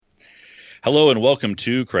Hello and welcome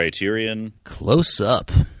to Criterion Close Up.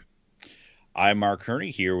 I'm Mark Herney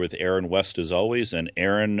here with Aaron West as always. And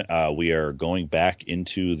Aaron, we are going back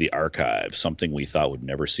into the archive, something we thought would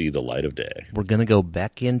never see the light of day. We're going to go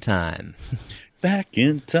back in time. Back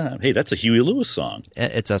in time. Hey, that's a Huey Lewis song.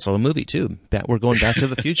 It's also a movie, too. We're going back to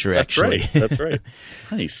the future, That's actually. right. That's right.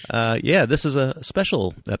 Nice. Yeah, this is a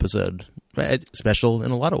special episode. Special in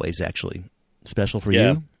a lot of ways, actually. Special for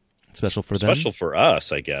you. Special for them. Special for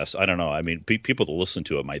us, I guess. I don't know. I mean, people that listen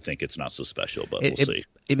to it might think it's not so special, but we'll see.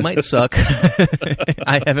 It might suck.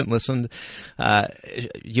 I haven't listened.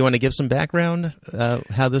 You want to give some background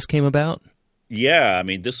how this came about? Yeah, I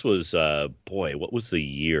mean, this was what was the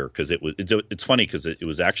year? Because it's funny because it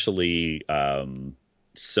was actually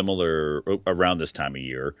similar around this time of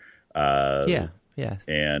year. Yeah.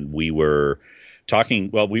 And we were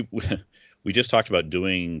talking. Well, we just talked about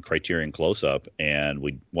doing Criterion Close Up, and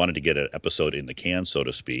we wanted to get an episode in the can, so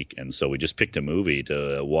to speak. And so we just picked a movie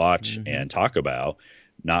to watch and talk about,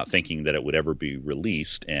 not thinking that it would ever be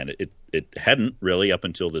released. And it hadn't really up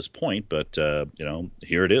until this point, but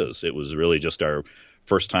here it is. It was really just our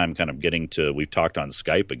first time kind of we've talked on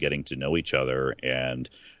Skype, but getting to know each other and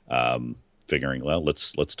figuring, well,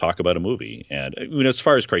 let's talk about a movie. And as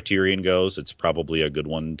far as Criterion goes, it's probably a good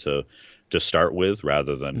one to start with,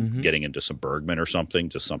 rather than getting into some Bergman or something,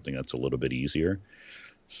 just something that's a little bit easier.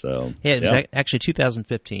 So yeah, it was actually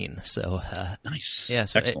 2015. So nice. Yeah,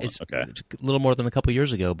 so excellent. It's okay. a little more than a couple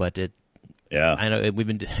years ago, but I know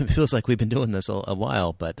it feels like we've been doing this a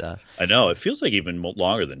while, but I know it feels like even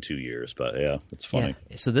longer than 2 years. But yeah, it's funny.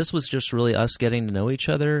 Yeah. So this was just really us getting to know each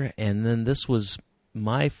other, and then this was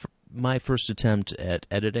my first attempt at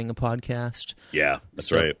editing a podcast. Yeah,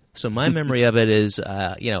 that's right. So my memory of it is,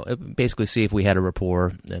 basically see if we had a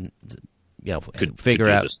rapport and, figure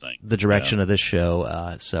out the direction of this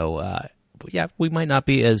show. We might not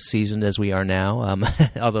be as seasoned as we are now.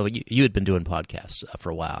 Although you had been doing podcasts for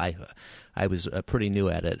a while. I was pretty new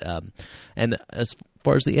at it. And as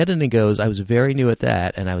far as the editing goes, I was very new at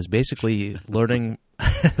that, and I was basically learning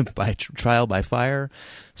by trial by fire.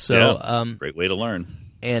 So great way to learn.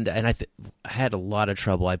 And I had a lot of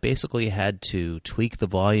trouble. I basically had to tweak the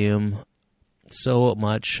volume so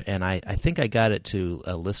much, and I think I got it to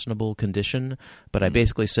a listenable condition, but I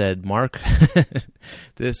basically said, Mark,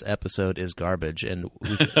 this episode is garbage, and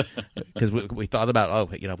because we thought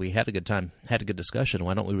about, we had a good time, had a good discussion,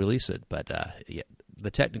 why don't we release it? But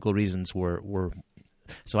the technical reasons were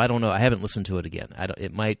so I don't know. I haven't listened to it again.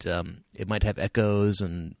 It might have echoes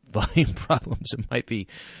and volume problems. It might be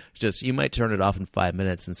just you might turn it off in 5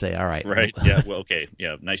 minutes and say, "All right, right, yeah, well, okay,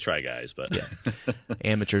 yeah, nice try, guys." But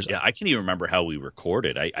amateurs. Yeah, I can't even remember how we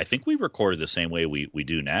recorded. I think we recorded the same way we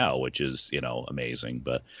do now, which is amazing.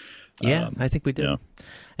 But I think we did.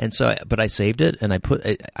 And so, but I saved it and I put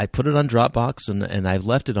it on Dropbox and I've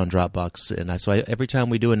left it on Dropbox. And every time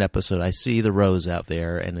we do an episode, I see the rose out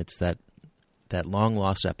there, and it's that long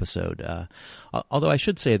lost episode. Although I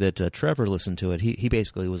should say that Trevor listened to it. He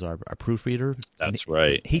basically was our proofreader. That's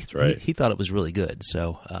right. He thought it was really good.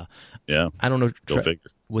 So I don't know. Go figure.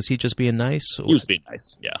 Was he just being nice? He was being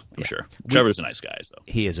nice. Yeah, for sure. Trevor's a nice guy, so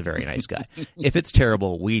he is a very nice guy. If it's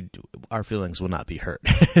terrible, our feelings will not be hurt.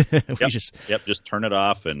 Just turn it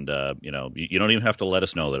off, and you don't even have to let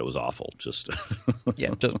us know that it was awful. Just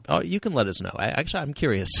you can let us know. I'm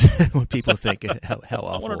curious what people think how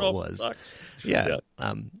awful it was. It sucks. Yeah.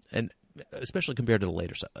 And especially compared to the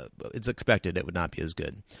later stuff, it's expected it would not be as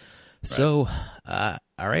good. Right. So, all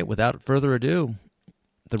right, without further ado,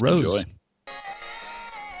 The Rose. Enjoy.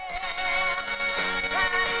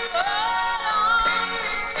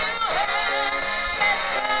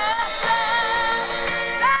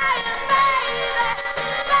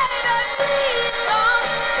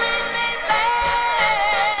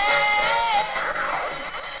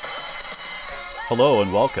 Hello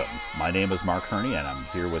and welcome. My name is Mark Herney, and I'm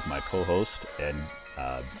here with my co-host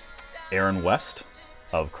Aaron West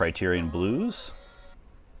of Criterion Blues.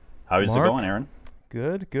 How's it going, Aaron?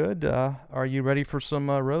 Good. Are you ready for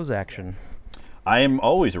some Rose action? I am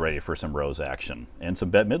always ready for some Rose action and some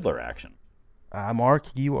Bette Midler action. Mark,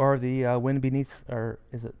 you are the wind beneath, or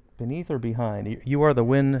is it beneath or behind? You are the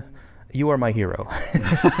wind. You are my hero.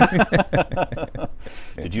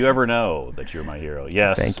 Did you ever know that you're my hero?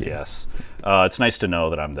 Yes. Thank you. Yes. It's nice to know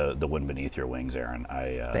that I'm the wind beneath your wings, Aaron.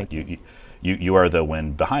 Thank you. You are the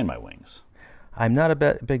wind behind my wings. I'm not a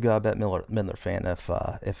big Bette Midler fan.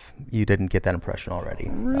 If you didn't get that impression already.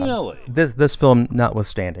 Really? This film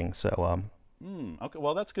notwithstanding. So. Okay.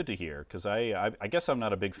 Well, that's good to hear, because I guess I'm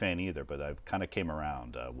not a big fan either, but I've kind of came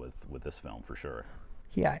around with this film for sure.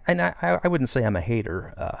 Yeah, and I wouldn't say I'm a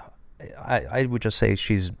hater. I would just say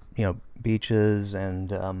she's Beaches,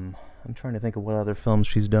 and I'm trying to think of what other films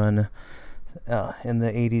she's done in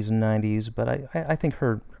the 80s and 90s, but I think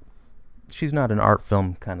she's not an art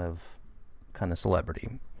film kind of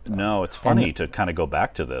celebrity. No, it's funny to kind of go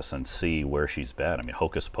back to this and see where she's been. I mean,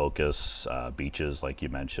 Hocus Pocus, Beaches, like you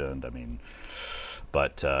mentioned. I mean,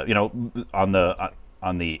 but on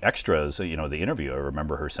the extras, the interview, I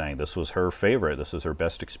remember her saying this was her favorite. This was her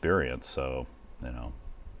best experience. So,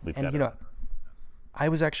 we've got. And I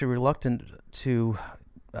was actually reluctant to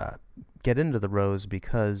get into The Rose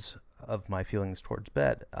because of my feelings towards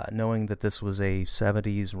Bette, knowing that this was a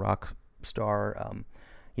 70s rock star.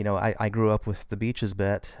 I grew up with the Beaches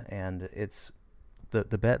Bette, and it's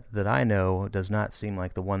the Bette that I know does not seem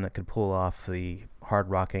like the one that could pull off the hard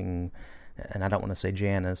rocking, and I don't want to say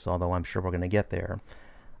Janis, although I'm sure we're going to get there.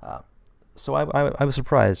 So I was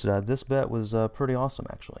surprised. This Bette was pretty awesome,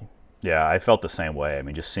 actually. Yeah, I felt the same way. I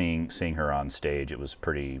mean, just seeing her on stage, it was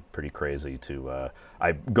pretty crazy.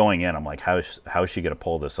 Going in, I'm like, how is she going to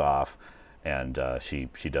pull this off? And she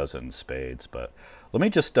does it in spades. But let me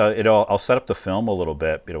just I'll set up the film a little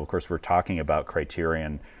bit. Of course, we're talking about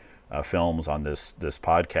Criterion films on this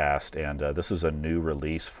podcast, and this is a new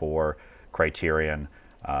release for Criterion.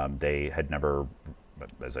 They had never,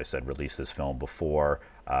 as I said, released this film before.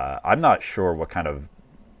 I'm not sure what kind of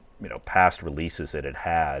past releases it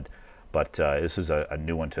had. But this is a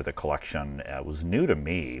new one to the collection. It was new to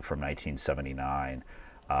me from 1979.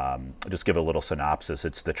 I'll just give a little synopsis.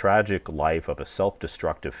 It's the tragic life of a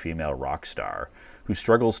self-destructive female rock star who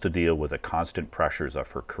struggles to deal with the constant pressures of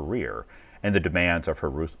her career and the demands of her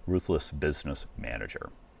ruthless business manager.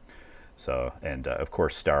 So, and of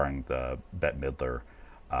course, starring the Bette Midler.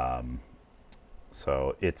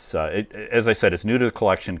 So it's, as I said, it's new to the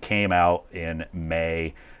collection. Came out in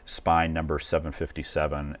May. Spine number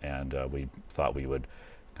 757, and we thought we would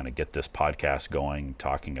kind of get this podcast going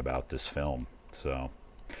talking about this film.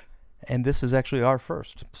 And this is actually our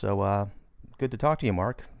first, so good to talk to you,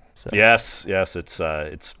 Mark. So. Yes, it's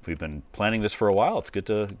we've been planning this for a while. It's good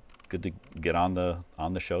to get on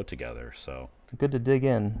the show together. So good to dig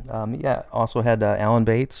in. Also had Alan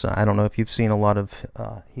Bates. I don't know if you've seen a lot of.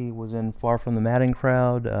 He was in Far From the Madding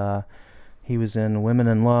Crowd. He was in Women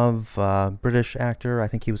in Love, British actor. I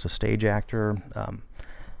think he was a stage actor.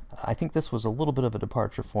 I think this was a little bit of a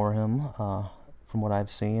departure for him, from what I've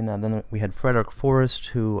seen. And then we had Frederick Forrest,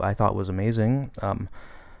 who I thought was amazing.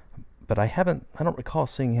 But I don't recall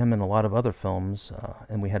seeing him in a lot of other films.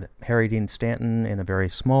 And we had Harry Dean Stanton in a very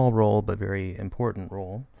small role, but very important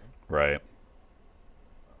role. Right.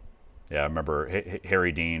 Yeah, I remember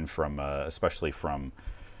Harry Dean especially from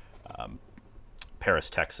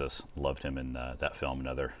Paris, Texas. Loved him in that film,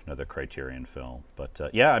 another Criterion film. But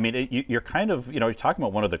I mean, you're kind of, you're talking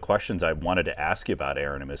about one of the questions I wanted to ask you about,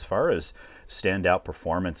 Aaron. As far as standout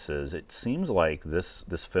performances, it seems like this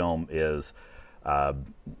film is, a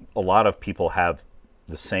lot of people have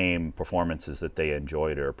the same performances that they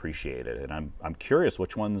enjoyed or appreciated, and I'm curious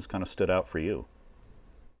which ones kind of stood out for you.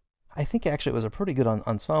 I think actually it was a pretty good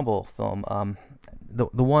ensemble film.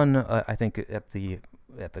 The one I think at the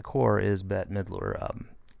core is Bette Midler.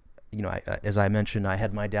 As I mentioned, I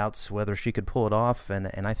had my doubts whether she could pull it off, and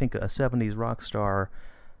I think a 70s rock star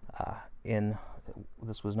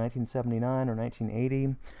this was 1979 or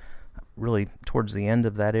 1980, really towards the end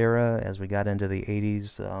of that era, as we got into the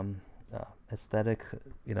 80s aesthetic,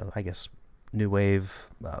 I guess new wave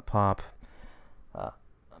pop.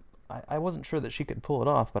 I wasn't sure that she could pull it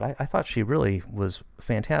off, but I thought she really was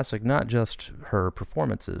fantastic. Not just her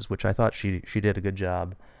performances, which I thought she did a good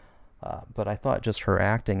job, but I thought just her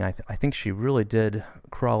acting. I think she really did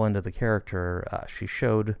crawl into the character. She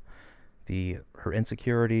showed her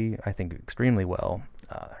insecurity, I think, extremely well.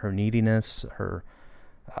 Her neediness,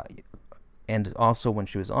 and also when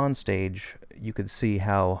she was on stage, you could see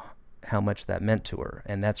how much that meant to her,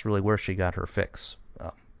 and that's really where she got her fix.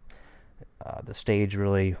 The stage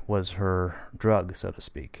really was her drug, so to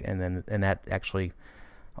speak, and that actually,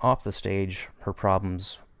 off the stage, her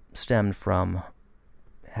problems stemmed from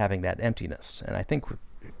having that emptiness. And I think,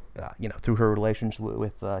 through her relationship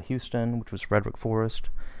with Houston, which was Frederick Forrest,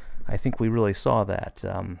 I think we really saw that.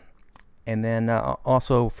 And then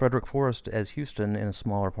also Frederick Forrest as Houston in a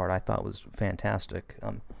smaller part, I thought was fantastic.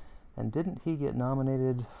 And didn't he get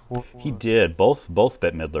nominated for... He did. Both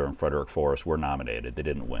Bette Midler and Frederick Forrest were nominated. They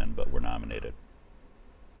didn't win, but were nominated.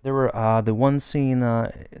 There were the one scene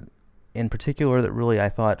in particular that really I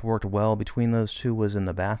thought worked well between those two was in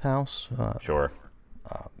the bathhouse. Sure.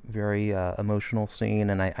 Very emotional scene,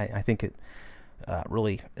 and I think it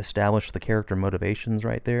really established the character motivations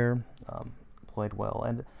right there. Played well,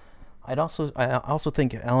 and I also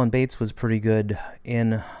think Alan Bates was pretty good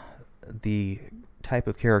in the type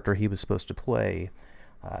of character he was supposed to play.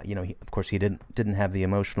 Of course, he didn't have the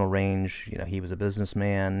emotional range. He was a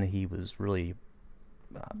businessman. He was really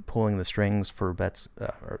pulling the strings for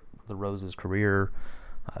or the Rose's career,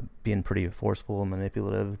 being pretty forceful and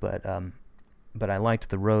manipulative. But I liked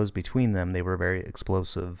the Rose between them. They were very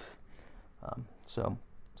explosive. So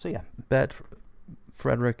yeah, Bette,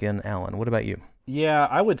 Frederick, and Alan. What about you? Yeah,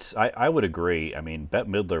 I would agree. I mean, Bette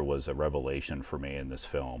Midler was a revelation for me in this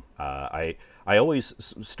film. I always,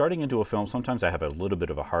 starting into a film, sometimes I have a little bit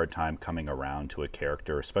of a hard time coming around to a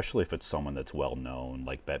character, especially if it's someone that's well known,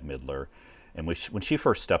 like Bette Midler. And when she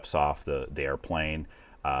first steps off the airplane,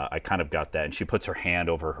 I kind of got that, and she puts her hand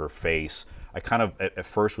over her face. I kind of at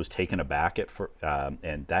first was taken aback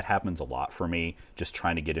and that happens a lot for me, just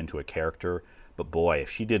trying to get into a character. But boy, if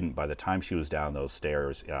she didn't, by the time she was down those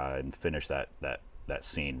stairs and finished that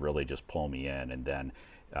scene, really just pull me in, and then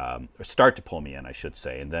or start to pull me in, I should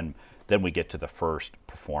say, and then we get to the first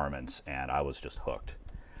performance, and I was just hooked.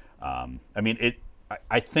 I mean,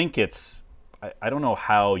 I think it's. I don't know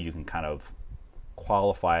how you can kind of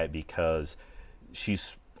qualify it, because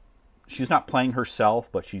she's not playing herself,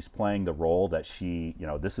 but she's playing the role that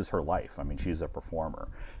this is her life. I mean, she's a performer.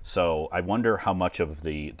 So I wonder how much of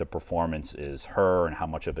the performance is her and how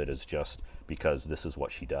much of it is just because this is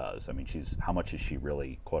what she does. I mean, how much is she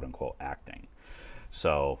really, quote unquote, acting?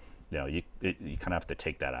 So, you kind of have to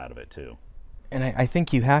take that out of it too. And I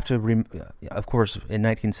think you have to, of course, in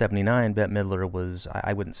 1979, Bette Midler was,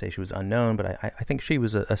 I wouldn't say she was unknown, but I think she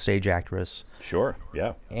was a stage actress. Sure,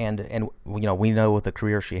 yeah. And we know what the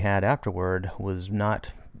career she had afterward was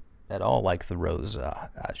not at all like the Rose.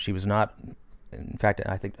 She was not, in fact,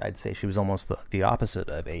 I think I'd say she was almost the opposite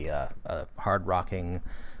of a hard-rocking,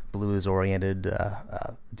 blues-oriented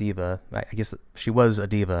diva. I guess she was a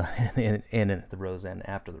diva in the Rose and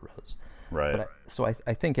after the Rose. Right. So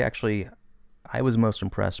I think actually, I was most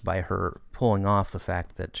impressed by her pulling off the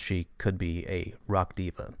fact that she could be a rock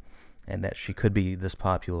diva, and that she could be this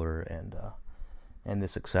popular and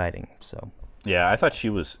this exciting. So yeah, I thought she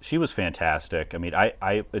was fantastic. I mean,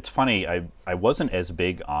 it's funny, I wasn't as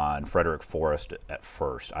big on Frederick Forrest at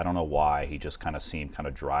first. I don't know why. He just kind of seemed kind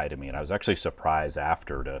of dry to me, and I was actually surprised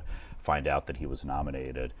after to find out that he was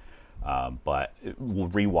nominated. But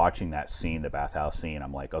rewatching that scene, the bathhouse scene,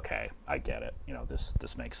 I'm like, okay, I get it.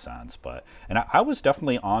 This makes sense. And I was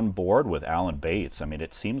definitely on board with Alan Bates. I mean,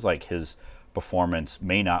 it seems like his performance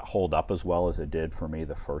may not hold up as well as it did for me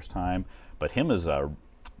the first time, but him as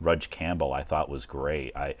Rudge Campbell, I thought was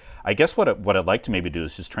great. I guess what I'd like to maybe do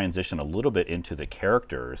is just transition a little bit into the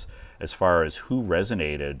characters as far as who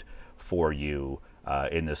resonated for you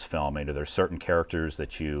in this film. Maybe there's certain characters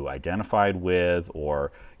that you identified with,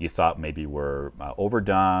 or you thought maybe were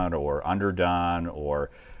overdone or underdone, or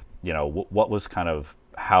what was kind of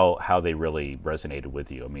how they really resonated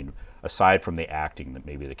with you. I mean, aside from the acting, that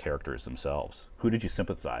maybe the characters themselves, who did you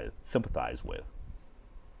sympathize with?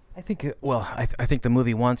 I think I think the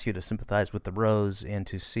movie wants you to sympathize with the Rose and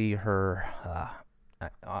to see her.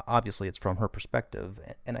 Obviously, it's from her perspective,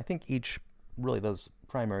 and I think those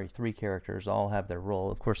primary three characters all have their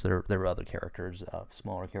role. Of course, there are other characters,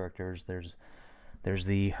 smaller characters. There's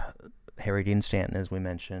the Harry Dean Stanton, as we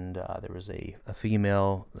mentioned. There was a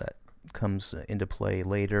female that comes into play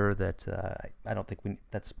later that I don't think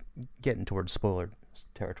that's getting towards spoiler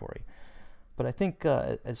territory. But I think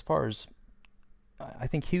I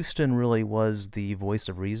think Huston really was the voice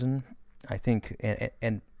of reason. I think,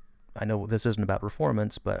 and I know this isn't about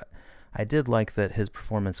performance, but I did like that his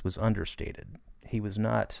performance was understated. He was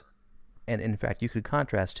not, and in fact, you could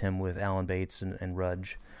contrast him with Alan Bates and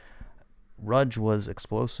Rudge. Rudge was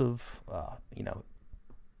explosive, or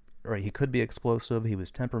he could be explosive. He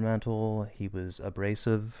was temperamental. He was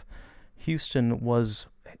abrasive. Huston was,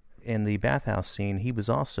 in the bathhouse scene, he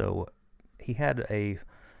had a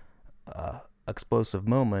explosive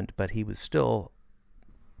moment, but he was still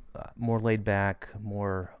more laid back,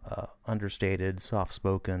 more understated,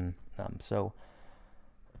 soft-spoken. So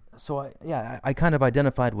I kind of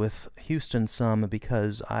identified with Huston some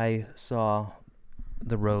because I saw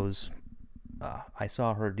the Rose. I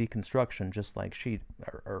saw her deconstruction just like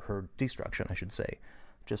or her destruction, I should say,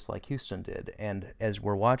 just like Huston did. And as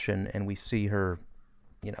we're watching and we see her,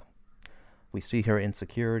 we see her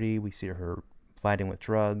insecurity, we see her fighting with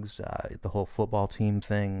drugs, the whole football team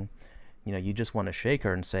thing. You just want to shake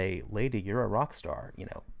her and say, "Lady, you're a rock star.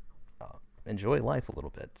 Enjoy life a little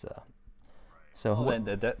bit."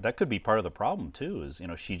 That could be part of the problem too. Is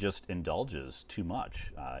she just indulges too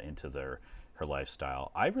much into her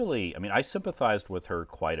lifestyle. I sympathized with her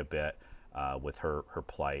quite a bit with her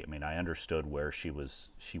plight. I mean, I understood where she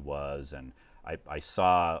was, and I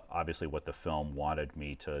saw obviously what the film wanted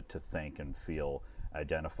me to think and feel,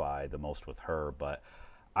 identify the most with her. But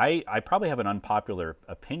I probably have an unpopular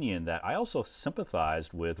opinion that I also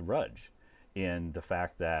sympathized with Rudge in the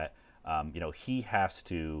fact that he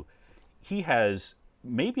has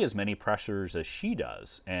maybe as many pressures as she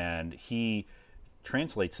does, and he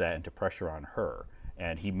translates that into pressure on her.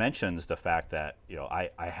 And he mentions the fact that I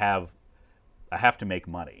have to make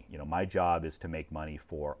money. My job is to make money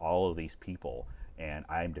for all of these people, and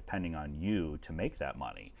I'm depending on you to make that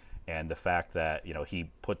money. And the fact that he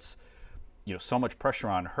puts so much pressure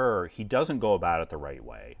on her, he doesn't go about it the right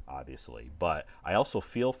way, obviously. But I also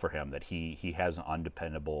feel for him that he has an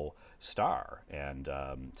undependable star, and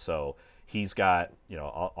so he's got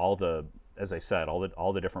all the, as I said,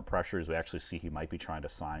 all the different pressures. We actually see he might be trying to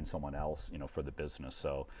sign someone else, for the business.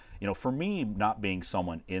 So, for me, not being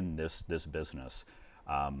someone in this business,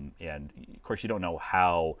 and of course you don't know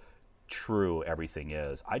how true everything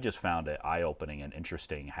is. I just found it eye-opening and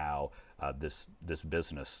interesting how this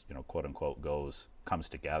business, quote unquote, comes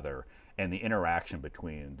together, and the interaction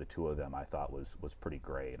between the two of them, I thought was pretty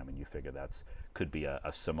great. I mean, you figure could be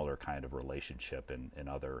a similar kind of relationship in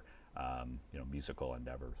other musical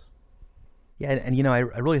endeavors. Yeah, and I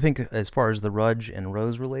really think as far as the Rudge and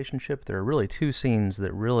Rose relationship, there are really two scenes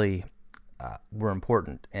that really were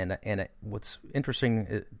important. And what's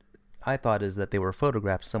interesting, I thought, is that they were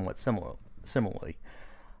photographed somewhat similarly.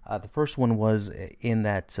 The first one was in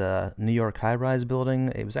that New York high-rise building.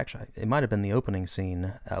 It might have been the opening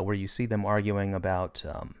scene where you see them arguing about.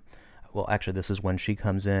 Well, actually, this is when she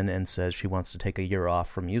comes in and says she wants to take a year off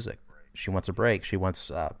from music. She wants a break. She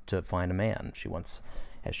wants to find a man. She wants,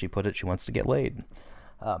 as she put it, she wants to get laid.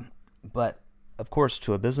 But of course,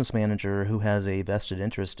 to a business manager who has a vested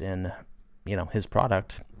interest in, his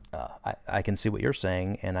product, I can see what you're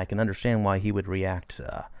saying, and I can understand why he would react.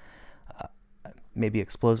 Maybe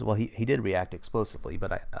explosive. Well, he did react explosively,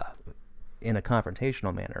 but in a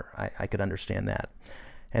confrontational manner. I could understand that.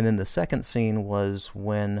 And then the second scene was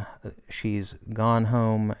when she's gone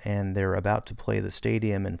home and they're about to play the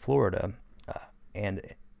stadium in Florida, and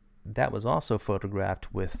that was also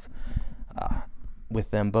photographed with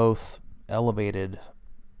them both elevated,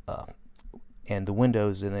 and the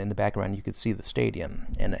windows in the background you could see the stadium.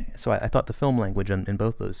 And so I thought the film language in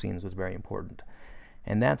both those scenes was very important.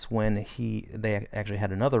 And that's when they actually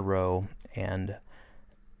had another row, and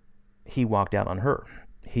he walked out on her.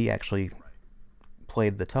 He actually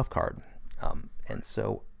played the tough card. I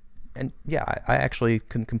actually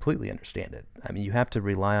can completely understand it. I mean, you have to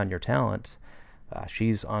rely on your talent.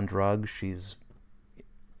 She's on drugs. She's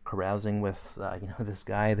carousing with, this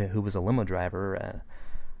guy who was a limo driver.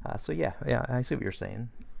 I see what you're saying.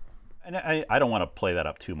 And I don't want to play that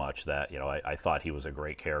up too much, that, I thought he was a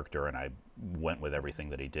great character and I went with everything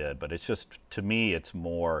that he did. But it's just, to me, it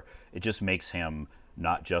just makes him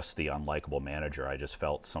not just the unlikable manager. I just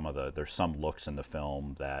felt there's some looks in the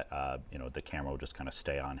film that, the camera would just kind of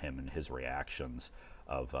stay on him and his reactions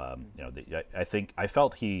of, I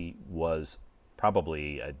felt he was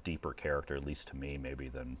probably a deeper character, at least to me, maybe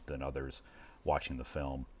than others watching the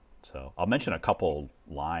film. So I'll mention a couple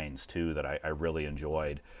lines too that I really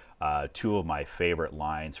enjoyed. Two of my favorite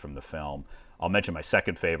lines from the film. I'll mention my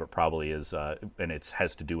second favorite probably is, and it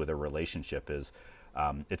has to do with a relationship, is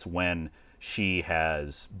it's when she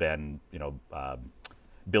has been,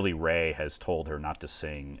 Billy Ray has told her not to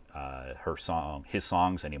sing his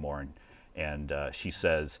songs anymore, and he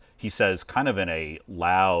says kind of in a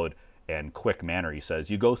loud and quick manner, he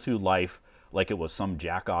says, "You go through life like it was some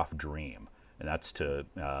jack-off dream." And that's to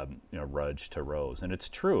Rudge to Rose, and it's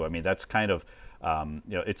true. I mean, that's kind of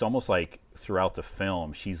it's almost like throughout the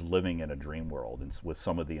film she's living in a dream world, and with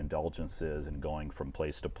some of the indulgences and going from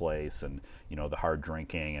place to place, and the hard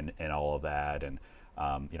drinking and all of that, and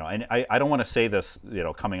and I don't want to say this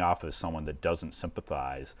coming off as someone that doesn't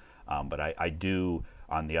sympathize, but I do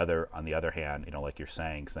on the other hand, like you're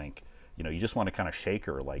saying, think you just want to kind of shake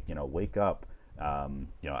her, like wake up.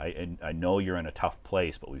 I know you're in a tough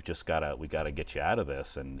place, but we gotta get you out of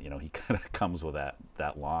this. And he kind of comes with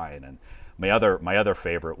that line. And my other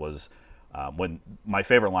favorite was when my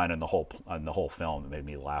favorite line in the whole film that made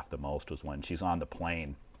me laugh the most was when she's on the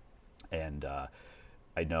plane, and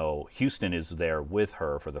I know Houston is there with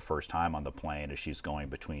her for the first time on the plane as she's going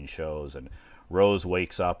between shows, and Rose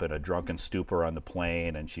wakes up in a drunken stupor on the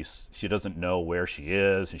plane, and she doesn't know where she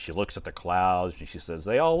is, and she looks at the clouds, and she says,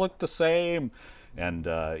 "They all look the same," and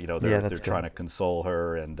they're trying to console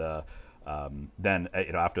her, and then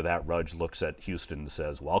after that, Rudge looks at Houston and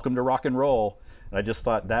says, "Welcome to rock and roll," and I just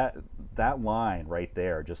thought that line right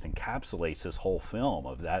there just encapsulates this whole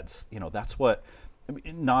film. That's what I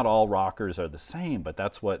mean, not all rockers are the same, but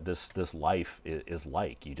that's what this life is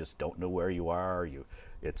like. You just don't know where you are.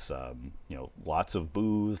 It's lots of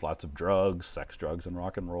booze, lots of drugs, sex, drugs, and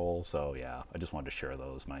rock and roll. So yeah, I just wanted to share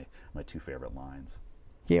those my two favorite lines.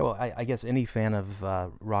 Yeah, well, I guess any fan of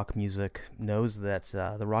rock music knows that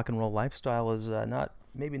the rock and roll lifestyle is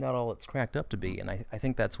maybe not all it's cracked up to be, and I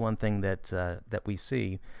think that's one thing that we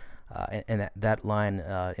see, and that line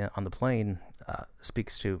on the plane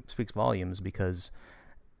speaks volumes, because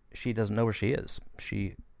she doesn't know where she is.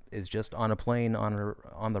 She is just on a plane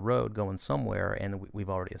on the road going somewhere, and we've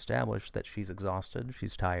already established that she's exhausted,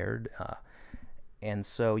 she's tired, and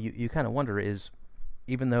so you kind of wonder,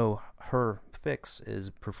 even though her fix is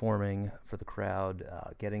performing for the crowd,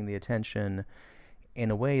 getting the attention, in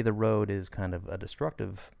a way the road is kind of a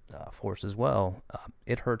destructive force as well.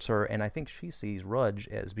 It hurts her, and I think she sees Rudge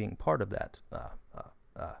as being part of that,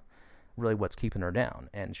 really what's keeping her down,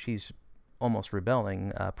 and she's almost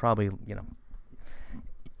rebelling. Probably,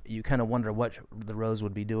 you kind of wonder what the Rose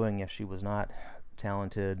would be doing if she was not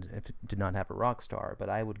talented, if it did not have a rock star. But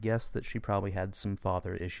I would guess that she probably had some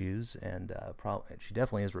father issues, and she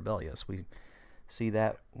definitely is rebellious. We see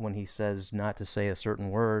that when he says not to say a certain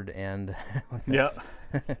word, and Yeah.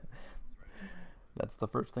 that's the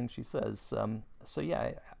first thing she says. So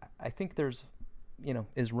yeah, I think there's,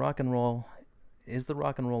 is the rock and roll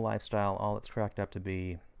lifestyle all it's cracked up to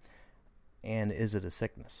be, and is it a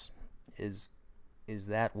sickness? Is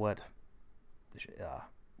that what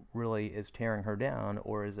really is tearing her down,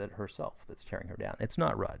 or is it herself that's tearing her down? It's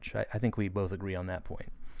not Rudge. I think we both agree on that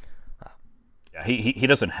point. Yeah, he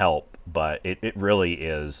doesn't help, but it really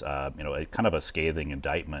is a kind of a scathing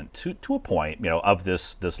indictment to a point, of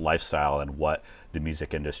this lifestyle and what the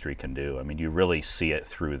music industry can do. I mean, you really see it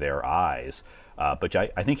through their eyes, but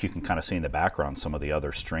I think you can kind of see in the background some of the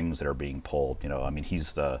other strings that are being pulled. I mean,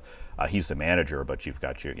 he's the manager, but you've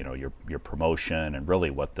got your promotion and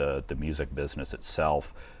really what the music business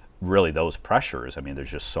itself. Really, those pressures. I mean,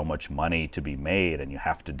 there's just so much money to be made, and you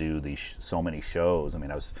have to do so many shows. I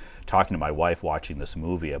mean, I was talking to my wife watching this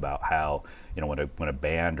movie about how when a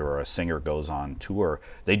band or a singer goes on tour,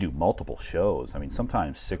 they do multiple shows. I mean,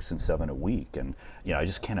 sometimes 6 and 7 a week, and I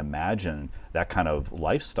just can't imagine that kind of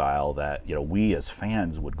lifestyle that we as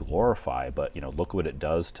fans would glorify. But look what it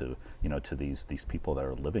does to to these people that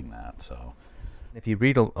are living that. So, if you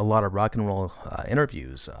read a lot of rock and roll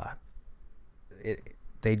interviews,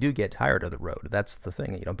 they do get tired of the road. That's the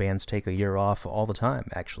thing. Bands take a year off all the time,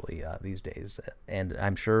 actually, these days. And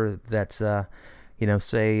I'm sure that,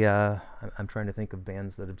 say, I'm trying to think of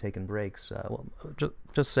bands that have taken breaks.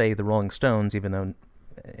 Just say the Rolling Stones, even though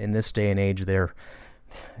in this day and age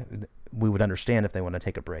we would understand if they want to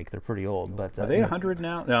take a break. They're pretty old. But are they 100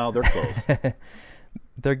 now? No, they're close.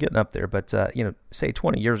 They're getting up there, but say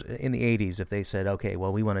 20 years in the 80s, if they said, okay,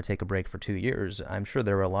 well, we want to take a break for 2 years, I'm sure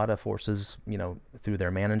there were a lot of forces, through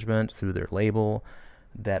their management, through their label,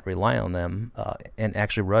 that rely on them. And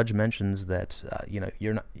actually, Rudge mentions that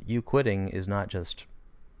you quitting is not just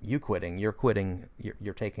you quitting. You're quitting.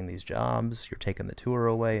 You're taking these jobs. You're taking the tour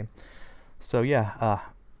away. So yeah,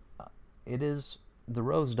 it is. The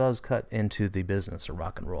Rose does cut into the business of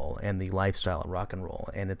rock and roll and the lifestyle of rock and roll,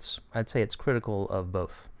 and I'd say it's critical of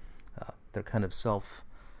both. They're kind of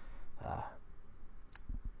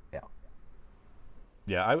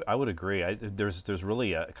Yeah, I would agree. There's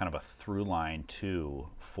really a kind of a through line too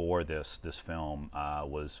for this film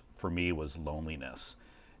was loneliness,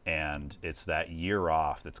 and it's that year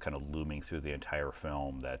off that's kind of looming through the entire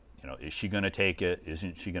film. That is she going to take it?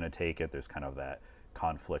 Isn't she going to take it? There's kind of that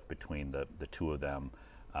conflict between the two of them,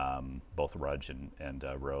 both Rudge and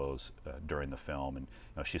Rose during the film. And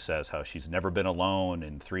she says how she's never been alone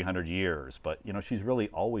in 300 years, but she's really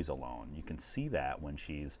always alone. You can see that when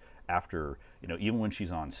she's after, even when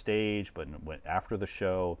she's on stage, but after the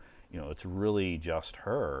show, it's really just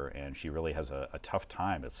her, and she really has a tough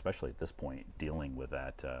time, especially at this point, dealing with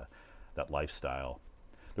that lifestyle.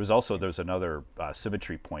 There's another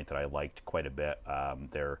symmetry point that I liked quite a bit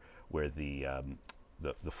there, where the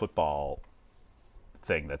football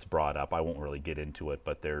thing that's brought up. I won't really get into it,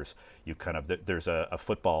 but there's a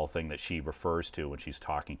football thing that she refers to when she's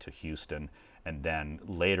talking to Houston, and then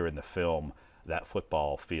later in the film, that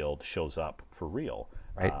football field shows up for real.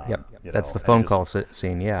 Right. Yep. That's the phone call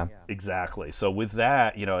scene. Yeah. Exactly. So with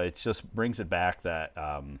that, it just brings it back. That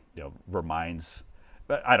reminds.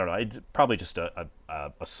 But I don't know. It's probably just a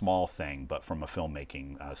small thing, but from a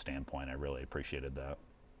filmmaking standpoint, I really appreciated that.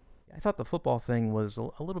 I thought the football thing was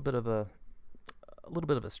a little bit of a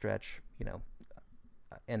stretch,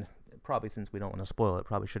 and probably, since we don't want to spoil it,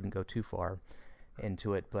 probably shouldn't go too far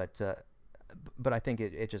into it. But but I think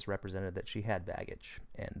it just represented that she had baggage,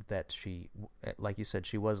 and that she, like you said,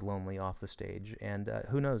 she was lonely off the stage. And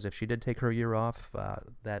who knows, if she did take her year off,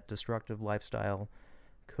 that destructive lifestyle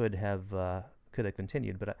could have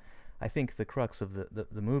continued. But I think the crux of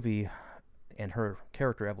the movie and her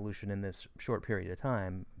character evolution in this short period of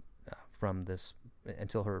time, from this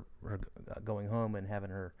until her going home and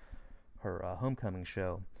having her homecoming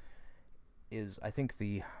show, is, I think,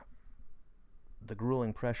 the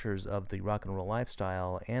grueling pressures of the rock and roll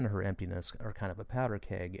lifestyle and her emptiness are kind of a powder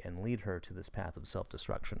keg and lead her to this path of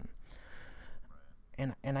self-destruction.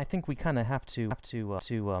 And I think we kind of have to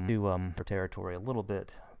her territory a little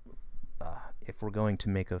bit if we're going to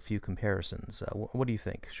make a few comparisons. What do you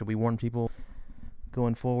think? Should we warn people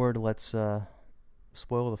going forward? Let's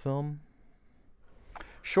spoil the film.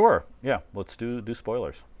 Sure. Yeah. Let's do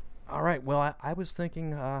spoilers. All right. Well, I was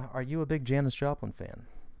thinking, are you a big Janis Joplin fan?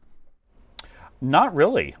 Not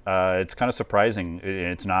really. It's kind of surprising.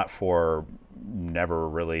 It's not for never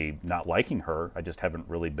really not liking her. I just haven't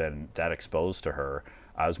really been that exposed to her.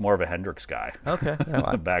 I was more of a Hendrix guy. Okay.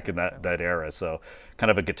 Back in that era. So kind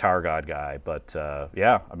of a Guitar God guy. But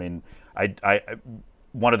yeah, I mean, I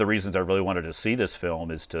one of the reasons I really wanted to see this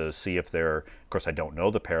film is to see if there, of course I don't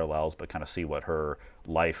know the parallels, but kind of see what her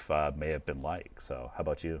life may have been like. So how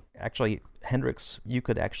about you? Actually, Hendrix, you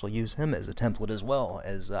could actually use him as a template as well,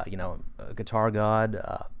 as a guitar god,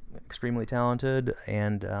 extremely talented,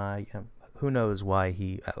 and who knows why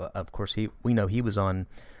he, of course we know he was on,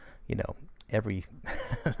 every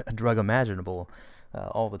drug imaginable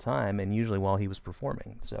all the time, and usually while he was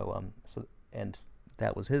performing. So and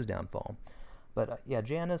that was his downfall. But yeah,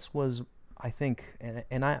 Janis was, I think,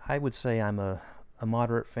 and I would say I'm a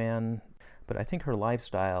moderate fan, but I think her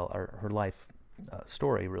lifestyle, or her life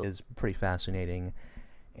story, really is pretty fascinating.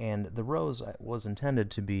 And The Rose was intended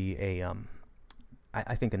to be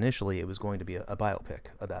I think initially it was going to be a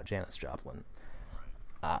biopic about Janis Joplin.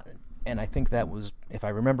 And I think that was, if I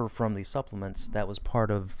remember from the supplements, that was part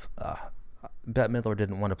of, Bette Midler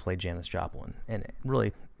didn't want to play Janis Joplin. And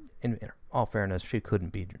really, in all fairness, she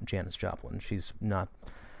couldn't be Janis Joplin. She's not,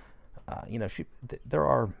 there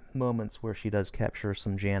are moments where she does capture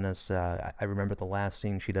some Janis. I remember the last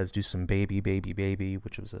scene, she does do some baby,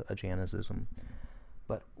 which was a Janisism.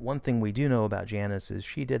 But one thing we do know about Janis is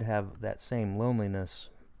she did have that same loneliness.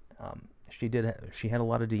 She had a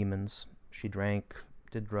lot of demons. She drank,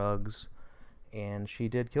 did drugs, and she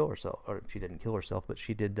did kill herself. Or she didn't kill herself, but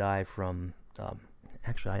she did die from...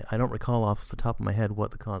 Actually, I don't recall off the top of my head what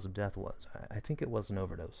the cause of death was. I think it was an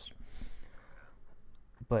overdose.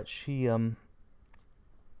 But she, and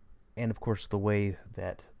of course the way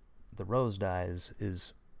that The Rose dies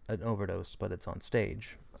is an overdose, but it's on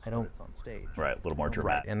stage. Right, a little more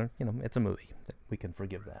dramatic. Right, and it's a movie. We can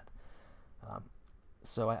forgive that.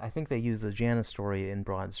 So I think they use the Janis story in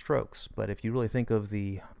broad strokes, but if you really think of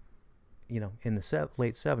the, in the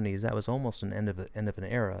late 70s, that was almost an end of an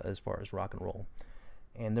era as far as rock and roll.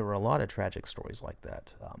 And there were a lot of tragic stories like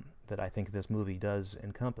that that I think this movie does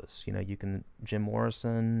encompass. You can Jim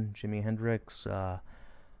Morrison, Jimi Hendrix,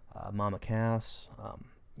 Mama Cass.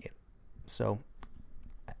 So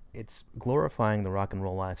it's glorifying the rock and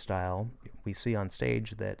roll lifestyle. We see on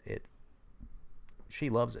stage that she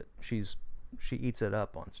loves it. She eats it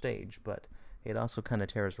up on stage, but it also kind of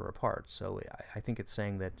tears her apart. So I think it's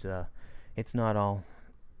saying that it's not all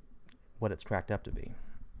what it's cracked up to be.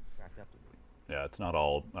 Yeah, it's not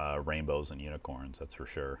all rainbows and unicorns, that's for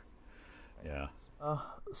sure. Yeah.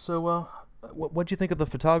 So, what do you think of the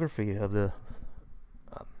photography of the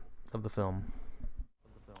film?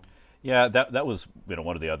 Yeah, that was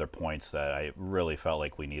one of the other points that I really felt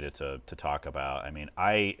like we needed to talk about. I mean,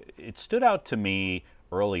 it stood out to me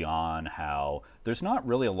early on how there's not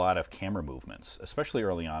really a lot of camera movements, especially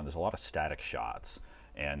early on. There's a lot of static shots.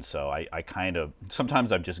 And so I kind of,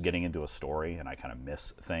 sometimes I'm just getting into a story and I kind of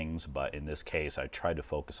miss things, but in this case I tried to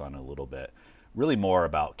focus on it a little bit, really more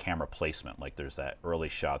about camera placement. Like there's that early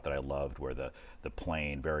shot that I loved where the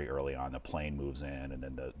plane, very early on, the plane moves in and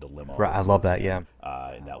then the limo. Right, I love that, yeah.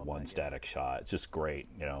 In that one static shot. It's just great,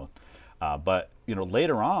 But,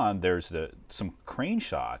 later on there's some crane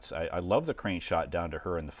shots. I love the crane shot down to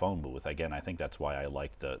her in the phone booth. Again, I think that's why I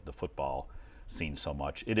like the football scene so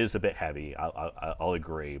much. It is a bit heavy, I'll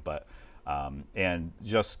agree, but and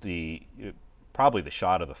just probably the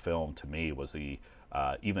shot of the film to me was the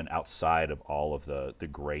even outside of all of the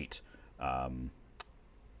great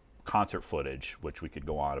concert footage, which we could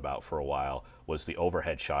go on about for a while, was the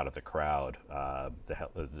overhead shot of the crowd,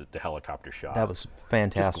 the helicopter shot. That was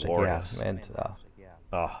fantastic, yeah. And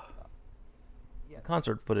oh.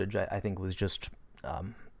 concert footage I think was just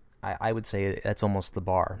I would say that's almost the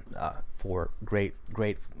bar for great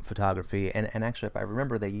photography. And actually, if I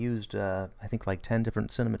remember, they used I think like 10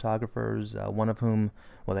 different cinematographers. One of whom,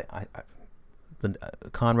 well,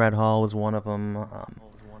 Conrad Hall was one of them.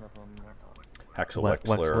 Axel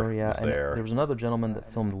Wexler, yeah, was and there. there was another gentleman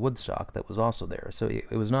that filmed Woodstock that was also there. So it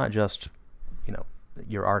was not just,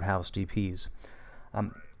 your art house DPs.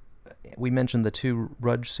 We mentioned the two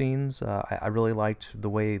Rudge scenes. I really liked the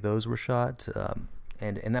way those were shot,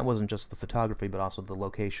 and that wasn't just the photography, but also the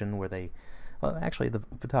location where they, well, actually the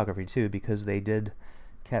photography too, because they did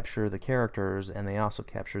capture the characters, and they also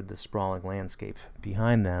captured the sprawling landscape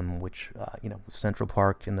behind them, which Central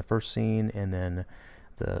Park in the first scene, and then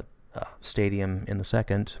the stadium in the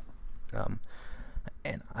second.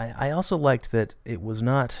 And I also liked that it was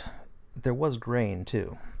not. There was grain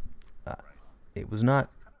too. It was not.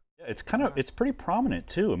 It's pretty prominent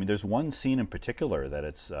too. I mean, there's one scene in particular that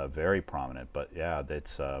it's very prominent. But yeah,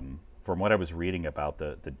 that's from what I was reading about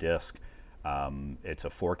the disc. It's a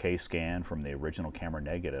 4K scan from the original camera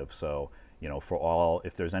negative. So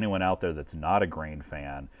if there's anyone out there that's not a grain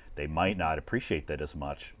fan, they might not appreciate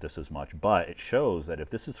this as much. But it shows that if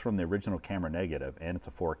this is from the original camera negative and it's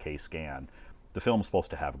a 4K scan, the film's supposed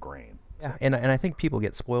to have grain. Yeah, and I think people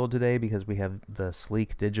get spoiled today because we have the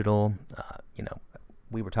sleek digital.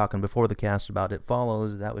 We were talking before the cast about It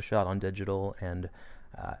Follows. That was shot on digital, and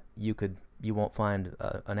you won't find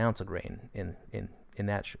an ounce of grain in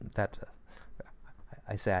that.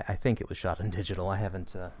 I think it was shot on digital. I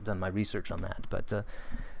haven't done my research on that,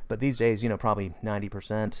 but these days, probably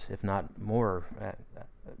 90%, if not more.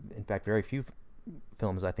 In fact, very few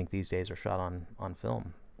films I think these days are shot on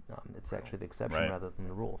film. It's actually the exception rather than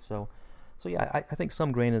the rule. So yeah, I think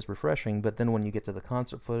some grain is refreshing, but then when you get to the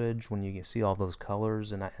concert footage, when you see all those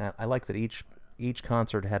colors, and I like that each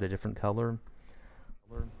concert had a different color.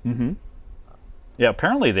 Mm-hmm. Yeah,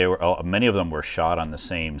 apparently many of them were shot on the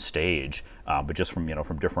same stage, but just from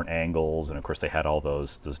different angles, and of course they had all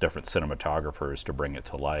those different cinematographers to bring it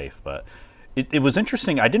to life. But it was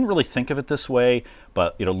interesting. I didn't really think of it this way,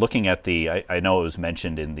 but looking at I know it was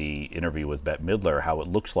mentioned in the interview with Bette Midler how it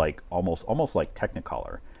looks like almost like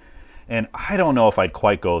Technicolor. And I don't know if I'd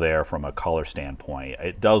quite go there from a color standpoint.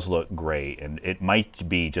 It does look great, and it might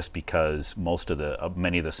be just because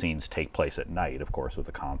many of the scenes take place at night, of course, with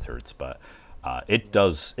the concerts. But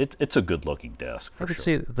it's a good looking disc. I could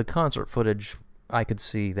see the concert footage. I could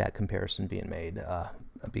see that comparison being made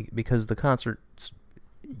because the concerts,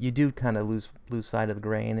 you do kind of lose sight of the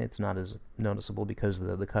grain. It's not as noticeable because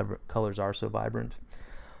the colors are so vibrant.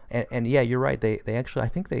 And yeah, you're right. They actually, I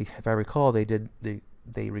think if I recall,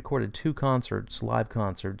 they recorded 2 live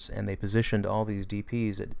concerts, and they positioned all these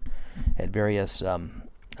DPs at various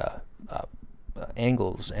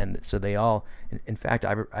angles, and so they all. In fact,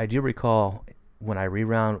 I do recall when I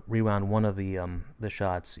rewound one of the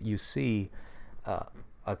shots, you see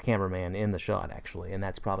a cameraman in the shot actually, and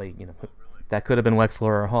that's probably that could have been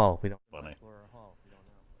Wexler or Hall. We don't. Funny.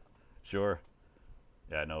 Sure.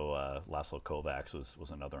 Yeah, I know Laszlo Kovacs was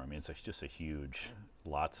another. I mean, it's just a huge,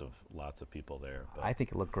 lots of people there. But, I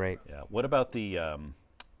think it looked great. Yeah. What about the?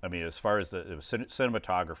 I mean, as far as the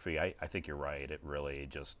cinematography, I think you're right. It really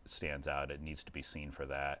just stands out. It needs to be seen for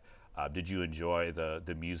that. Did you enjoy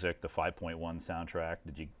the music, the 5.1 soundtrack?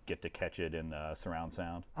 Did you get to catch it in surround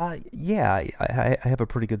sound? Yeah, I have a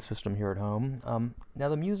pretty good system here at home. Now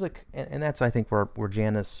the music, and that's I think where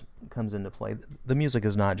Janis comes into play. The music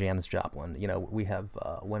is not Janis Joplin. We have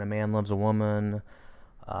When a Man Loves a Woman,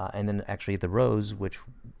 and then actually The Rose, which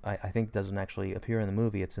I think doesn't actually appear in the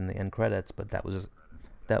movie. It's in the end credits, but that was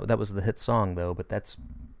the hit song though. But that's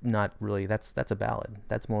not really that's a ballad.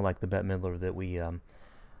 That's more like the Bette Midler that we.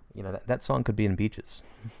 That song could be in Beaches.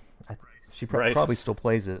 She probably still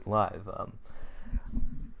plays it live.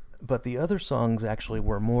 But the other songs actually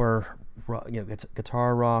were more,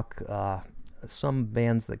 guitar rock. Some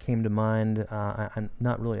bands that came to mind, I'm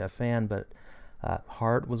not really a fan, but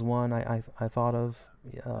Heart was one I thought of.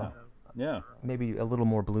 Yeah. Maybe a little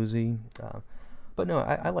more bluesy. But no,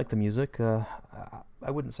 I like the music. I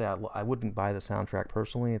wouldn't say I wouldn't buy the soundtrack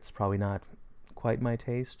personally. It's probably not quite my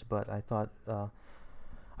taste, but I thought...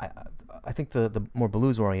 I think the more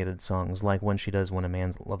blues-oriented songs, like when she does "When a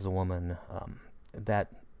Man Loves a Woman," that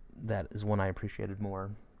is one I appreciated more.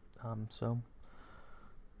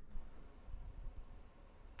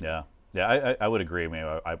 Yeah, I would agree. I mean,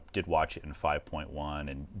 I did watch it in 5.1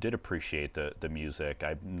 and did appreciate the music.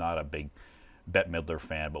 I'm not a big Bette Midler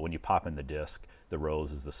fan, but when you pop in the disc, The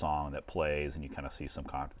Rose is the song that plays, and you kind of see some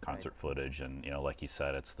concert footage, and like you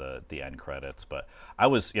said, it's the end credits. But I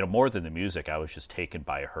was, more than the music, I was just taken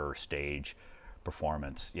by her stage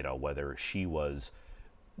performance. Whether she was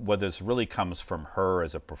whether this really comes from her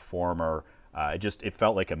as a performer, it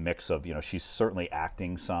felt like a mix of, she's certainly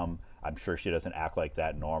acting some. I'm sure she doesn't act like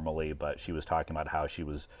that normally, but she was talking about how she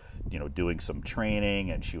was, doing some training,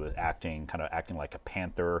 and she was acting like a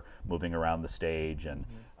panther, moving around the stage. And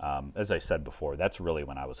as I said before, that's really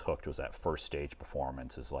when I was hooked, was that first stage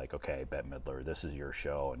performance. Is like, okay, Bette Midler, this is your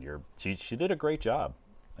show, and she did a great job.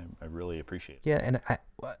 I really appreciate it. Yeah, and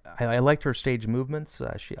I liked her stage movements.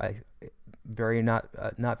 Very not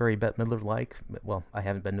very Bette Midler like. Well, I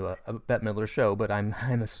haven't been to a Bette Midler show, but I'm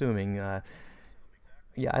assuming.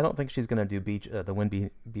 Yeah, I don't think she's gonna do the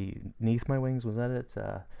wind beneath my wings. Was that it?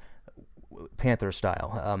 Panther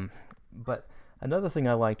style. But another thing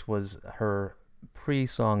I liked was her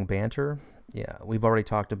pre-song banter. Yeah, we've already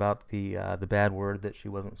talked about the bad word that she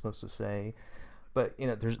wasn't supposed to say. But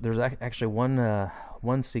there's actually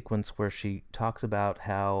one sequence where she talks about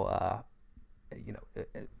how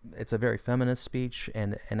it's a very feminist speech,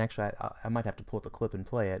 and actually I might have to pull up the clip and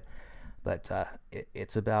play it, but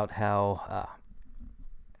it's about how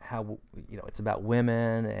it's about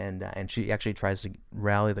women, and she actually tries to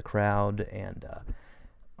rally the crowd, and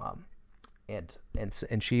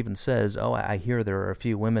she even says, "Oh, I hear there are a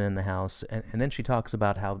few women in the house," and then she talks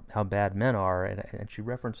about how bad men are, and she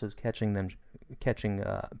references catching her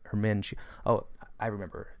men. I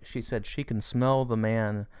remember. She said she can smell the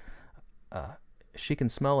man. She can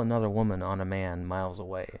smell another woman on a man miles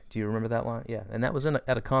away. Do you remember that line? Yeah, and that was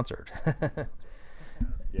at a concert.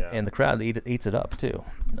 Yeah. And the crowd eats it up too.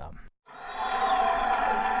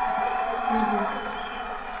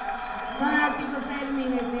 Sometimes people say to me,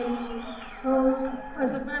 Rose,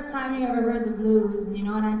 when's the first time you ever heard the blues? And you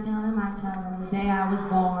know what I tell them? I tell them the day I was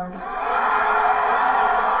born.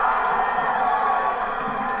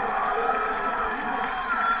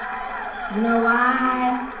 You know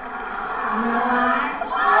why?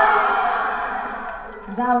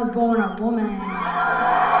 Because I was born a woman.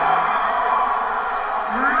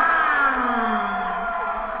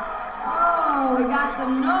 Oh, we got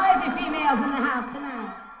some noisy females in the house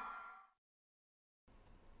tonight.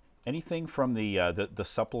 Anything from the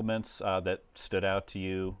supplements that stood out to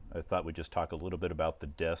you? I thought we'd just talk a little bit about the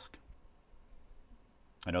disc.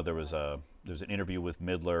 I know there's an interview with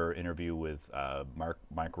Midler, interview with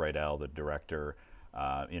Mike Rydell, the director,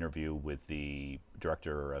 interview with the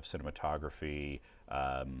director of cinematography,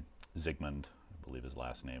 Zygmunt, I believe his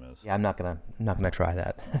last name is. Yeah, I'm not gonna try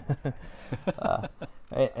that.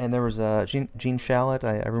 And there was Gene Shalit.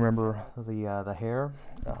 I remember the hair.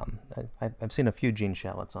 I've seen a few Gene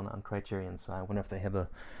Shalits on Criterion, so I wonder if they have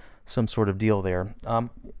some sort of deal there.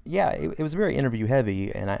 Yeah, it was very interview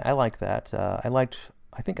heavy, and I like that.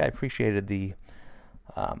 I think I appreciated the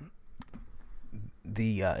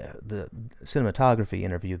cinematography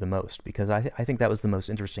interview the most, because I think that was the most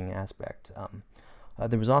interesting aspect.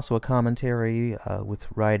 There was also a commentary with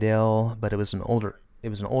Rydell, but it was an older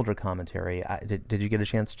commentary. Did you get a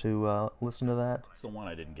chance to listen to that? It's the one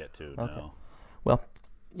I didn't get to. Okay. No. Well,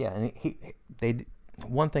 yeah, and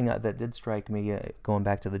one thing that did strike me going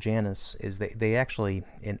back to the Janis is they actually,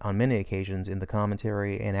 on many occasions in the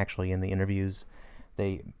commentary and actually in the interviews,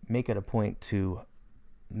 they make it a point to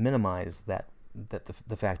minimize that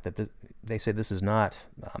the fact that they say this is not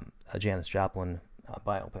a Janis Joplin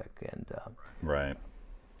biopic, and Right.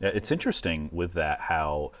 Yeah, it's interesting with that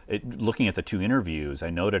how looking at the two interviews, I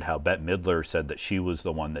noted how Bette Midler said that she was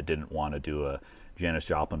the one that didn't want to do a Janis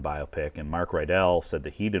Joplin biopic, and Mark Rydell said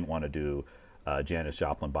that he didn't want to do a Janis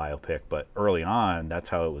Joplin biopic, but early on that's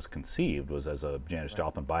how it was conceived, was as a Janis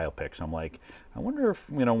Joplin biopic. So I'm like, I wonder if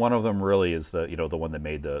one of them really is the one that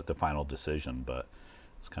made the final decision, but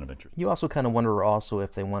it's kind of interesting. You also kind of wonder also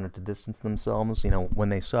if they wanted to distance themselves, when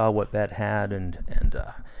they saw what Bette had, and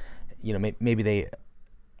maybe they.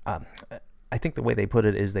 I think the way they put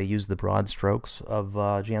it is they used the broad strokes of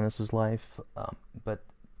Janis's life, but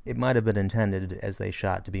it might have been intended as they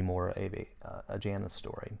shot to be more a Janis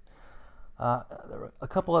story. There were a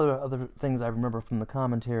couple other things I remember from the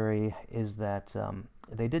commentary is that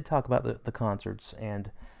they did talk about the concerts,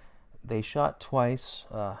 and they shot twice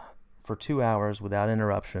for 2 hours without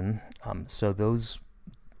interruption. So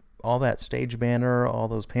all that stage banner, all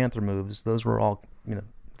those Panther moves, those were all,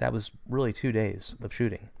 that was really 2 days of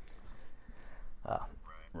shooting.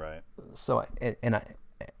 Right. So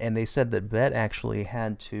and they said that Bette actually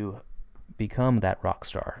had to become that rock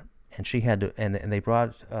star, and she had to, and they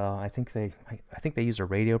brought I think they used a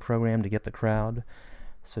radio program to get the crowd,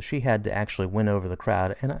 so she had to actually win over the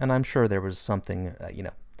crowd, and I'm sure there was something,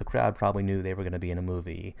 the crowd probably knew they were going to be in a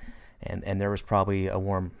movie, and there was probably a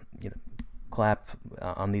warm clap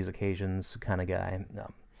on these occasions kind of guy.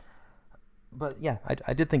 But yeah,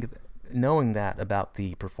 I did think knowing that about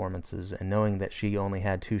the performances and knowing that she only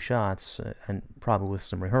had 2 shots, and probably with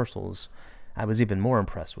some rehearsals, I was even more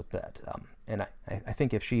impressed with that. And I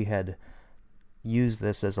think if she had used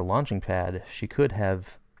this as a launching pad, she could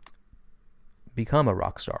have become a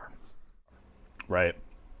rock star. Right.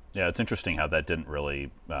 Yeah, it's interesting how that didn't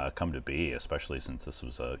really come to be, especially since this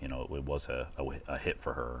was it was a hit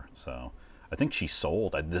for her. So I think she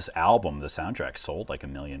sold this album, the soundtrack sold like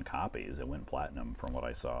 1 million copies. It went platinum from what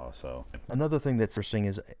I saw. So another thing that's interesting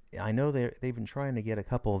is I know they've been trying to get a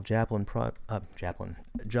couple of Joplin projects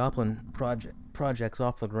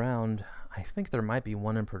off the ground. I think there might be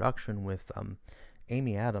one in production with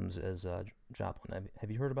Amy Adams as Joplin.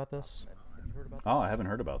 Have you heard about this? Oh, I haven't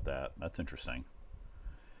heard about that. That's interesting.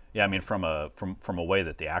 Yeah, I mean, from a way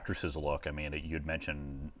that the actresses look, I mean, you'd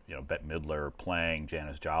mentioned, Bette Midler playing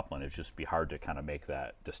Janis Joplin. It'd just be hard to kind of make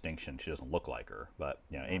that distinction. She doesn't look like her, but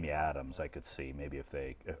Amy Adams, I could see maybe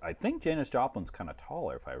I think Janis Joplin's kind of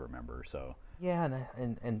taller, if I remember. So yeah,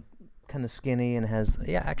 and kind of skinny and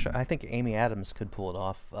actually, I think Amy Adams could pull it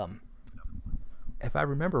off. If I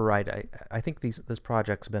remember right, I think this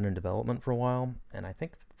project's been in development for a while, and I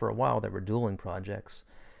think for a while they were dueling projects.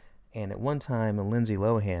 And at one time, Lindsay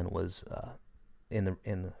Lohan was in the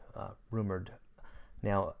rumored.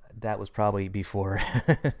 Now that was probably before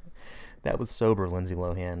that was sober Lindsay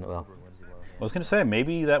Lohan. Well, I was going to say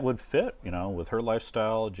maybe that would fit, with her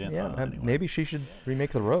lifestyle. Anyway. Maybe she should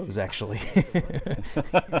remake The Rose. Actually,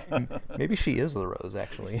 maybe she is The Rose.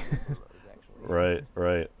 Actually, right.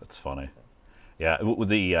 That's funny. Yeah,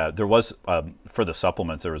 there was for the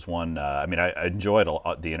supplements. There was one. I enjoyed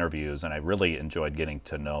the interviews, and I really enjoyed getting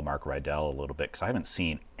to know Mark Rydell a little bit because I haven't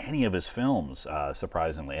seen any of his films,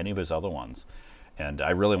 surprisingly, any of his other ones, and I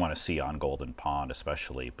really want to see On Golden Pond,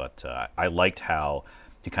 especially. But I liked how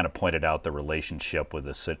he kind of pointed out the relationship with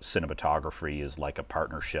the cinematography is like a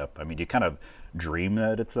partnership. I mean, you kind of dream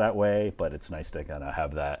that it's that way, but it's nice to kind of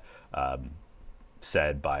have that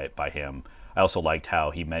said by him. I also liked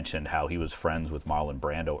how he mentioned how he was friends with Marlon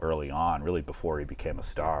Brando early on, really before he became a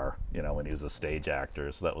star, when he was a stage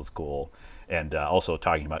actor. So that was cool. And also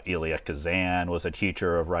talking about Elia Kazan was a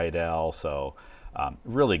teacher of Rydell. So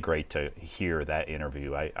really great to hear that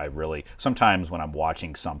interview. I really, sometimes when I'm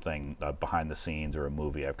watching something behind the scenes or a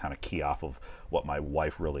movie, I kind of key off of what my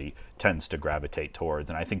wife really tends to gravitate towards.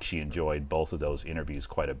 And I think she enjoyed both of those interviews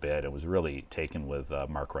quite a bit. It was really taken with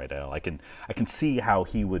Mark Rydell. I can see how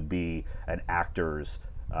he would be an actor's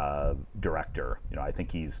director. I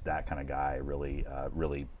think he's that kind of guy, really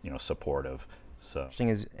supportive. So thing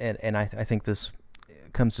is, and I think this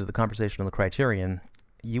comes to the conversation on the Criterion.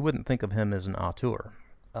 You wouldn't think of him as an auteur.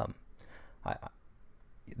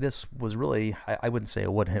 This was really, I wouldn't say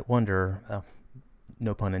a one-hit wonder,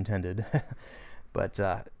 no pun intended, but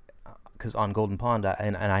because On Golden Pond,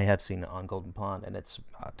 and I have seen On Golden Pond, and it's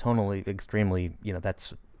tonally extremely,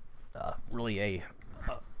 that's really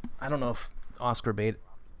I don't know if Oscar bait.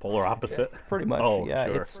 Polar opposite? Pretty much, oh, yeah.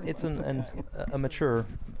 Sure. It's a mature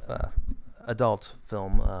adult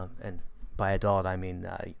film, and by adult I mean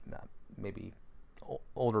maybe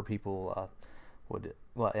older people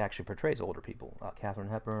actually portrays older people. Katharine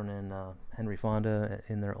Hepburn and Henry Fonda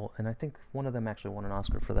in their and I think one of them actually won an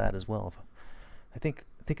Oscar for that as well. I think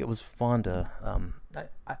it was Fonda.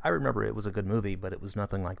 I remember it was a good movie, but it was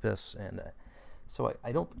nothing like this. And so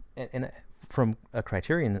I don't. And from a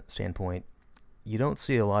Criterion standpoint, you don't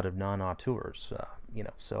see a lot of non-auteurs.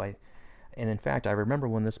 So and in fact, I remember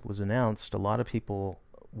when this was announced, a lot of people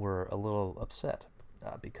were a little upset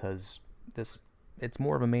because it's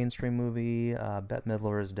more of a mainstream movie. Bette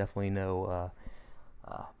Midler is definitely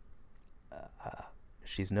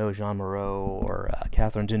she's no Jean Moreau or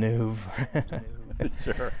Catherine Deneuve.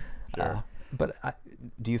 Sure. But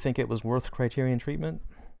do you think it was worth Criterion treatment?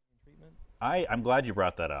 I'm glad you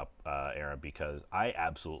brought that up, Aaron, because I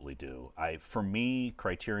absolutely do. For me,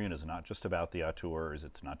 Criterion is not just about the auteurs.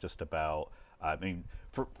 It's not just about.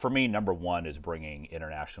 For me, number one is bringing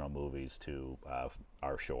international movies to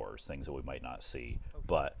our shores, things that we might not see. Okay.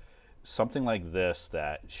 But something like this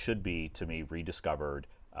that should be, to me, rediscovered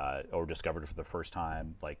or discovered for the first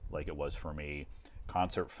time, like it was for me,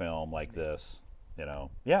 concert film like this,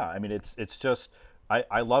 Yeah, it's just,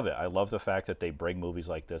 I love it. I love the fact that they bring movies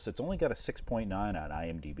like this. It's only got a 6.9 on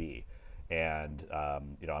IMDb. And,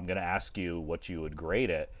 I'm going to ask you what you would grade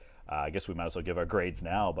it. I guess we might as well give our grades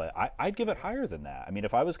now, but I'd give it higher than that. I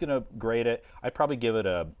if I was going to grade it, I'd probably give it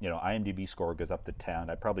IMDb score goes up to 10.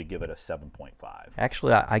 I'd probably give it a 7.5.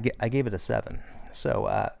 Actually, I gave it a 7.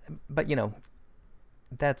 So, but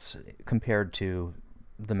that's compared to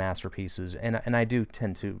the masterpieces, and I do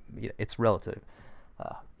tend to. It's relative.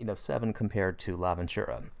 7 compared to La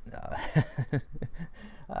Ventura.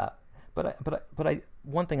 But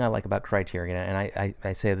one thing I like about Criterion, and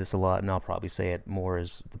I say this a lot, and I'll probably say it more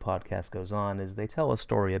as the podcast goes on, is they tell a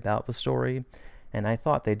story about the story, and I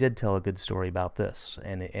thought they did tell a good story about this,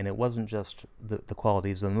 and it wasn't just the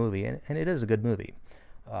qualities of the movie, and it is a good movie.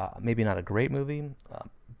 Maybe not a great movie,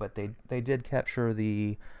 but they did capture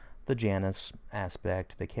the Janice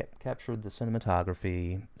aspect. They captured the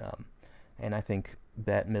cinematography, and I think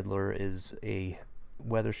Bette Midler is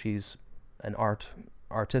whether she's an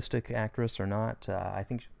artistic actress or not, I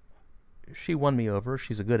think she won me over.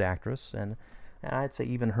 She's a good actress, and I'd say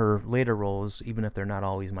even her later roles, even if they're not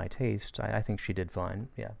always my taste, I think she did fine.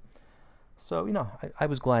 Yeah. So I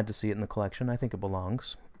was glad to see it in the collection. I think it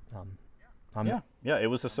belongs. Yeah, it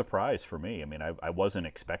was a surprise for me. I mean, I wasn't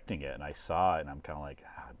expecting it, and I saw it, and I'm kind of like,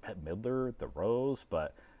 Bette Midler, The Rose,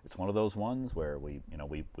 but it's one of those ones where we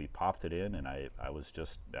popped it in, and I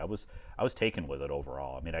was taken with it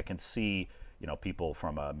overall. I mean, I can see people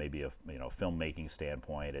from maybe a filmmaking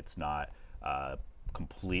standpoint, it's not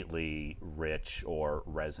completely rich or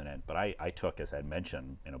resonant, but I took, as I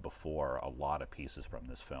mentioned before, a lot of pieces from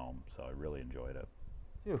this film, so I really enjoyed it.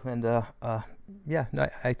 And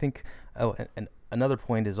I think and another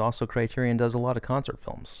point is also Criterion does a lot of concert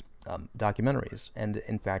films, documentaries, and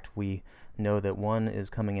in fact we know that one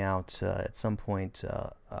is coming out at some point.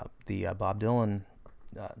 The Bob Dylan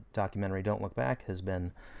documentary "Don't Look Back" has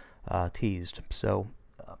been teased. So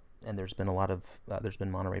and there's been a lot of there's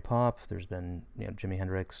been Monterey Pop, there's been Jimi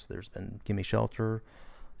Hendrix, there's been Gimme Shelter,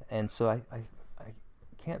 and so I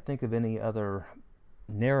can't think of any other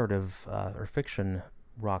narrative or fiction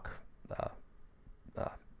rock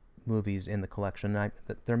movies in the collection.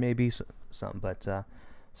 There may be some, but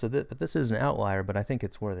this is an outlier, but I think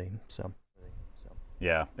it's worthy. So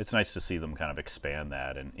yeah, it's nice to see them kind of expand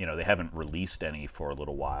that, and they haven't released any for a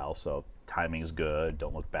little while, so timing's good.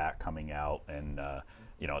 Don't Look Back coming out, and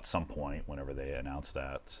at some point whenever they announce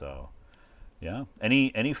that. So yeah,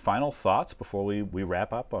 any final thoughts before we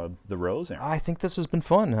wrap up on The Rose, Aaron? I think this has been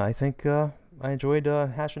fun. I think I enjoyed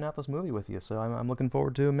hashing out this movie with you, so I'm looking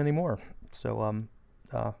forward to many more. So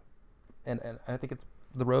and I think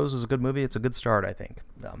The Rose is a good movie. It's a good start, I think.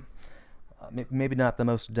 Maybe not the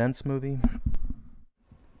most dense movie.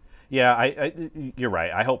 Yeah, you're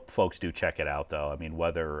right. I hope folks do check it out, though. I mean,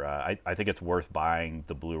 whether I think it's worth buying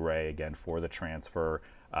the Blu-ray again for the transfer.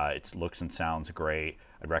 It looks and sounds great.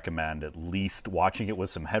 I'd recommend at least watching it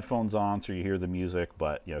with some headphones on so you hear the music.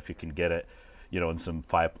 But if you can get it, in some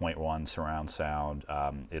 5.1 surround sound,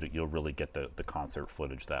 you'll really get the concert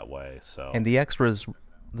footage that way. So and the extras,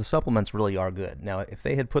 the supplements really are good. Now, if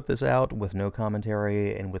they had put this out with no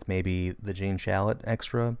commentary and with maybe the Gene Shalit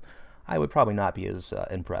extra, I would probably not be as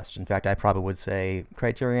impressed. In fact, I probably would say,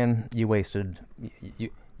 Criterion, you wasted.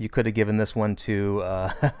 You could have given this one to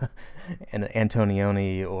an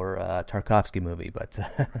Antonioni or Tarkovsky movie, but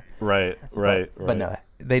right. But no,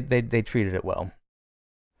 they treated it well.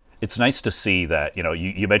 It's nice to see that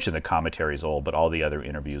you mentioned the commentary is old, but all the other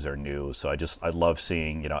interviews are new. So I love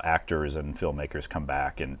seeing actors and filmmakers come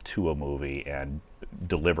back into a movie and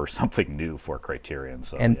deliver something new for Criterion.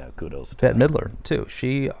 So and yeah, kudos to Bette Midler too.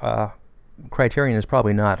 She Criterion is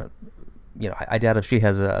probably not. I doubt if she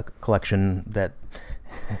has a collection that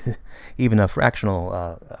even a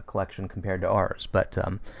fractional collection compared to ours.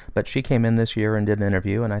 But she came in this year and did an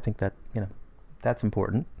interview, and I think that that's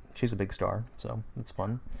important. She's a big star, so it's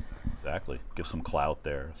fun. Exactly, give some clout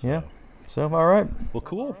there. So. Yeah. So all right. Well,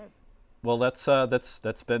 cool. Well, that's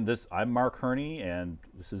been this. I'm Mark Herney, and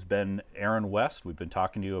this has been Aaron West. We've been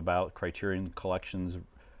talking to you about Criterion Collection's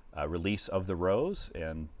release of The Rose,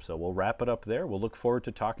 and so we'll wrap it up there. We'll look forward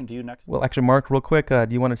to talking to you next. Well, actually, Mark, real quick, do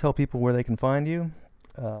you want to tell people where they can find you?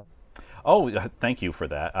 Thank you for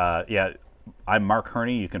that. Yeah, I'm Mark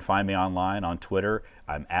Herney. You can find me online on Twitter.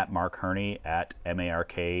 I'm at Mark Herney, at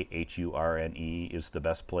MarkHurne is the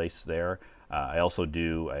best place there. I also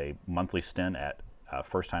do a monthly stint at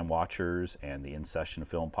First Time Watchers and the In Session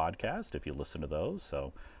Film Podcast, if you listen to those.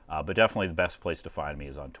 So, but definitely the best place to find me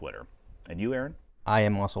is on Twitter. And you, Aaron? I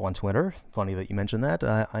am also on Twitter. Funny that you mentioned that.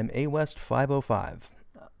 I'm AWest505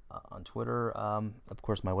 on Twitter. Of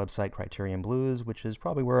course, my website, Criterion Blues, which is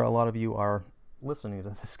probably where a lot of you are listening to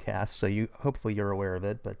this cast, so hopefully you're aware of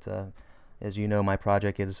it. But as you know, my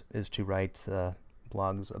project is to write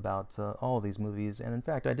blogs about all of these movies. And in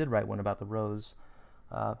fact, I did write one about The Rose.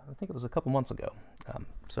 I think it was a couple months ago.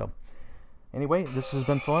 So anyway, this has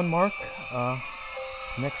been fun, Mark.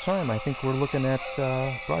 Next time, I think we're looking at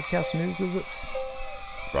broadcast news, is it?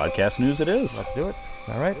 Broadcast news it is. Let's do it.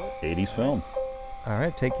 All right. 80s film. All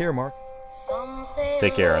right. Take care, Mark.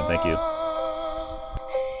 Take care, and thank you.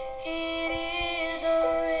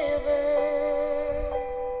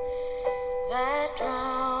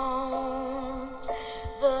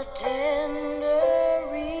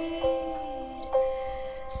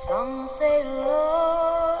 Some say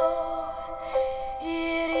love,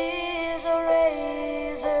 it is a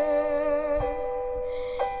razor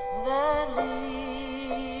that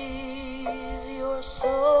leaves your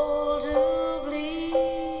soul to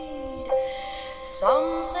bleed.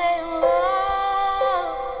 Some say love